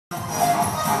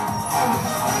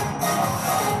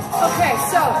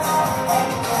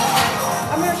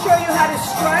I'm going to show you how to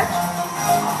stretch.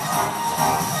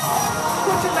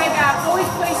 Put your leg out. Always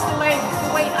place the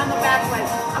weight on the back leg.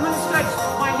 I'm going to stretch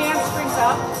my hamstrings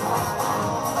up.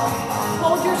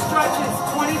 Hold your stretches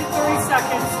 20 to 30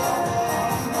 seconds.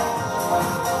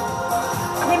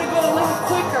 I'm going to go a little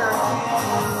quicker.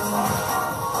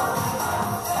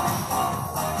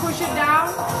 Push it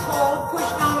down, hold, push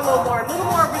down a little more. A little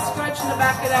more of a stretch in the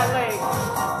back of that leg.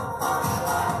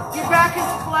 Your back is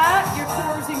flat, your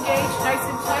core is engaged, nice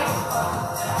and tight.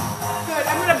 Good,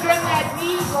 I'm going to bend that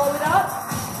knee, roll it up,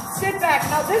 sit back.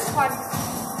 Now this one,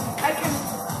 I can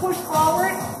push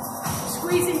forward,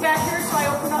 squeezing back here so I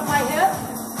open up my hip.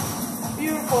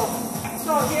 Beautiful.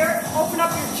 So here, open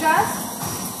up your chest.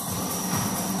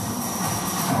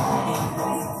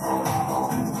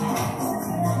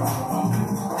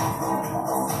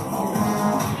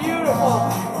 Beautiful.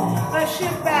 Let's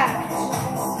shift back.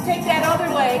 Take that other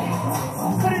leg,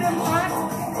 put it in front,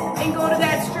 and go to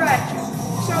that stretch.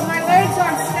 So my legs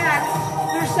aren't stacked,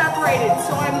 they're separated.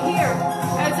 So I'm here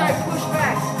as I push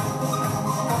back.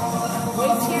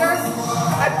 Weights here,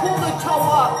 I pull the toe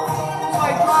up, so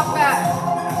I drop back.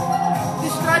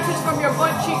 This stretches from your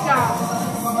butt cheek down.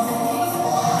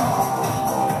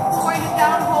 Point it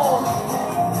down, hold.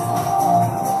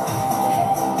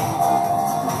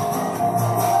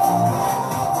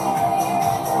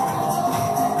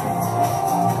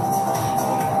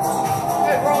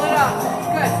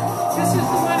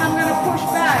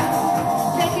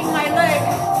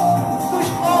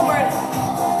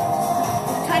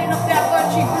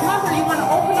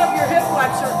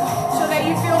 So that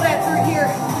you feel that through here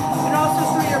and also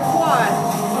through your quad,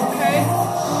 okay?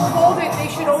 Hold it, they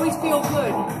should always feel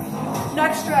good.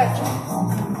 Next stretch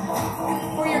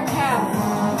for your calf.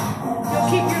 You'll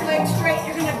keep your legs straight.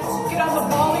 You're going to get on the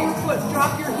ball of your foot,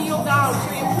 drop your heel down. So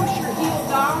you push your heel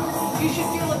down, you should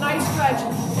feel a nice stretch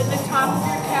in the top of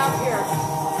your calf here.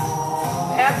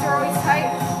 Abs are always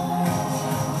tight.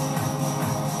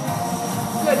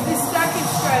 Good, this second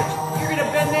stretch, you're going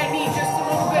to bend that knee just a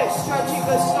little bit, stretching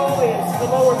the soleus, the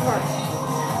lower part.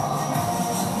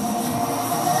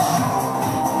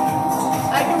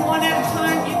 I do one at a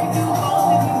time. You can do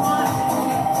both if you want.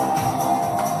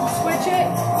 Switch it.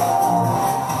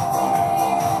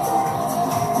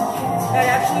 That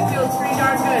actually feels pretty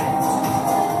darn good.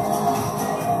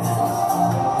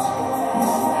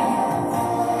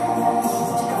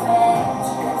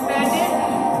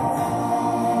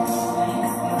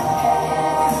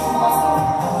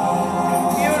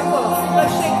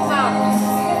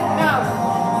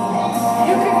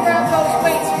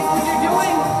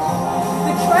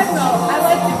 Treadmill, I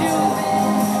like to do a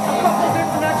couple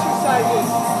different exercises.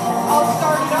 I'll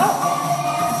start it up.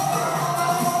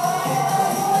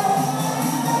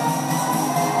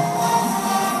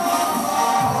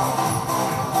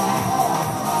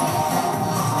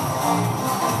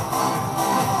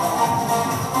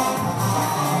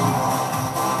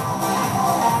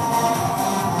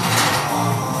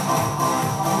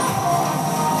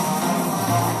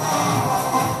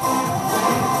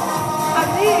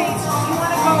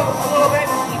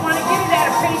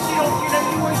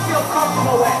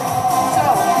 Comfortable with. So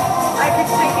I can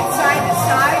take it side to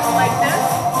side like this.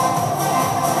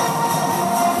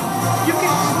 You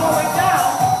can slow it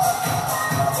down.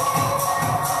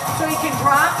 So you can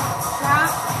drop,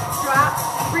 drop, drop.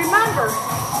 Remember,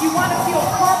 you want to feel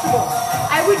comfortable.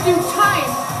 I would do time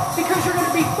because you're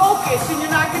going to be focused and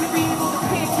you're not going to be able to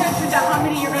pay attention to how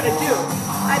many you're going to do.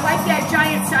 I like that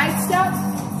giant side step.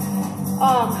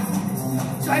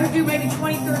 So I would do maybe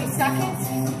 20-30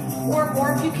 seconds. Or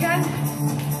more if you can.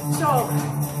 So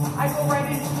I go right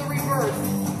into the reverse.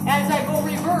 As I go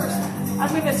reverse, I'm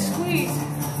going to squeeze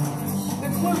the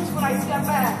glutes when I step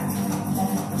back.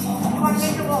 You want to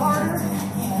make it a little harder?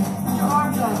 Put your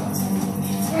arms up.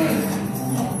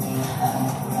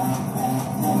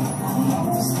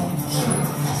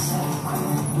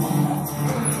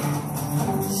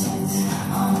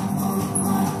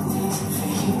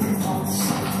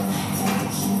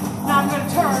 Now I'm going to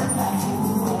turn.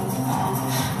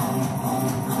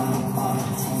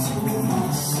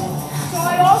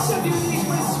 I also do these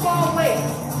with small weights.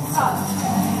 Up,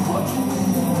 push,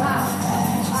 out,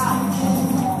 out.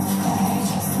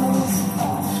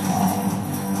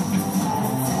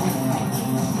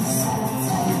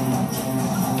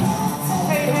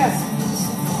 Hey, yes.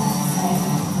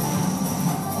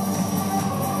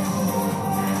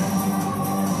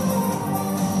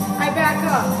 I back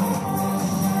up.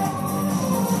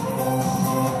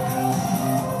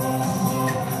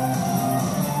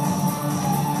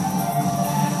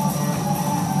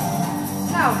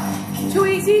 Too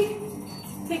easy?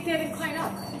 Take that incline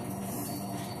up.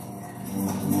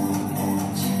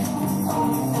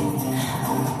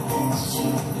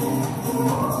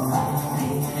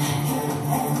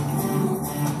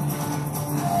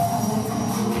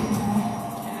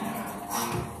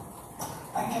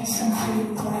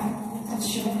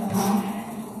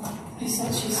 He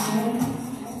said she's scared.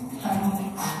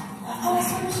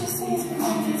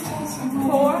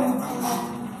 4,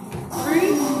 3,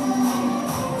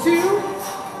 2,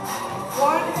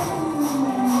 1.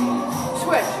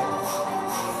 Switch.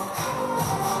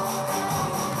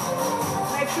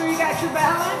 Make sure you got your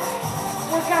balance.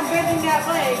 Work on bending that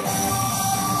leg.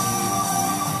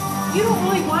 You don't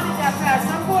really want it that fast.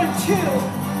 I'm going 2,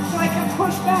 so I can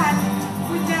push back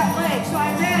with that leg. So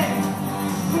I bend,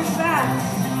 push back.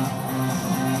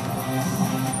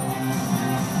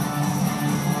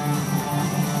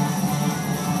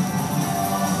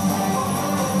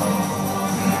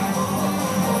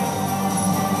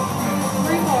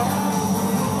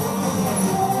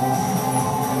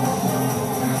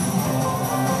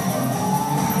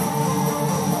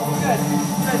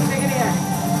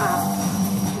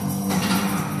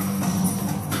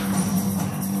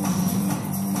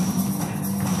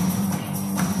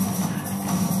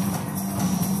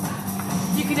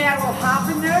 You can add a little hop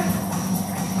in there.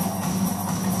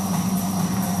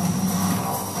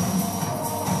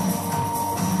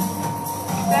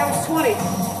 That was 20.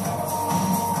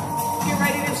 Get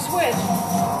ready to switch.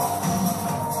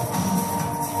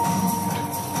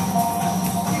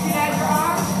 You can add your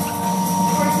arms,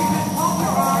 or you can pump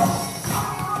your arms.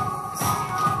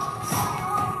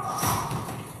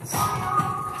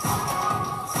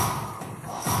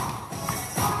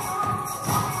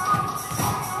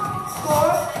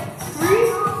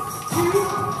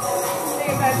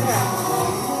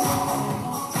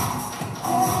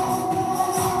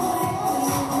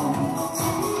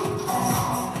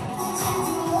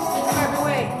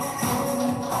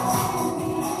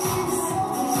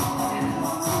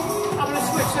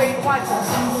 So you can watch us.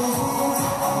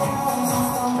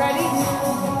 Ready?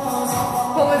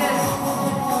 Pull it in.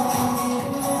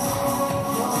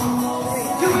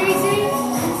 Too easy?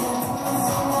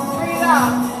 Breathe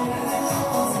out.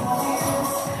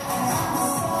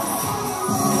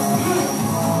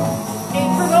 And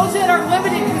for those that are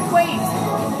limited with weight,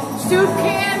 soup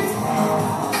cans,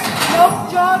 milk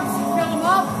jugs, fill them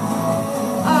up.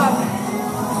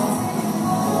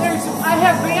 I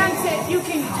have bands that you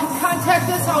can contact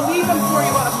us. I'll leave them for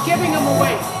you. I'm giving them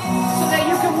away so that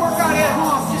you can work out at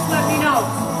home. Just let me know.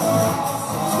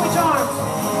 Switch arms.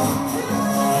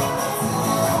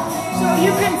 So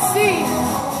you can see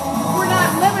we're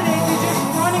not limited to just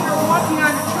running or walking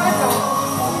on the treadmill.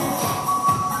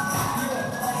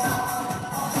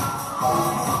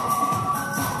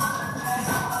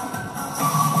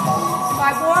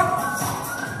 Five more.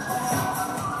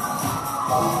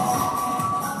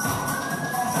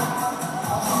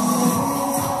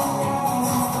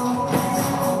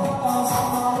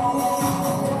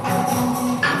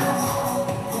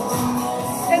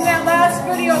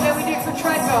 Video that we did for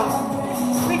treadmill,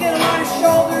 we did a lot of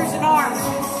shoulders and arms,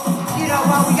 you know,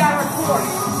 while we got our core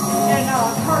and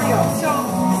cardio. So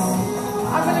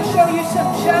I'm going to show you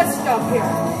some chest stuff here.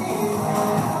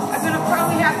 I'm going to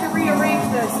probably have to rearrange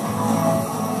this.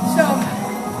 So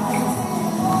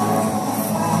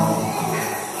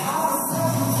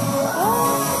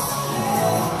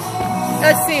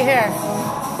let's see here.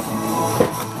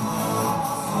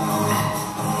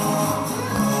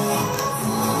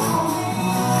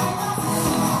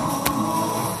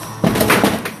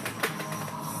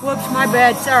 Whoops, my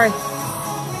bad, sorry.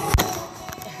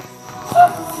 Oh,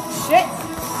 shit.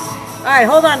 All right,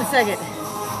 hold on a second.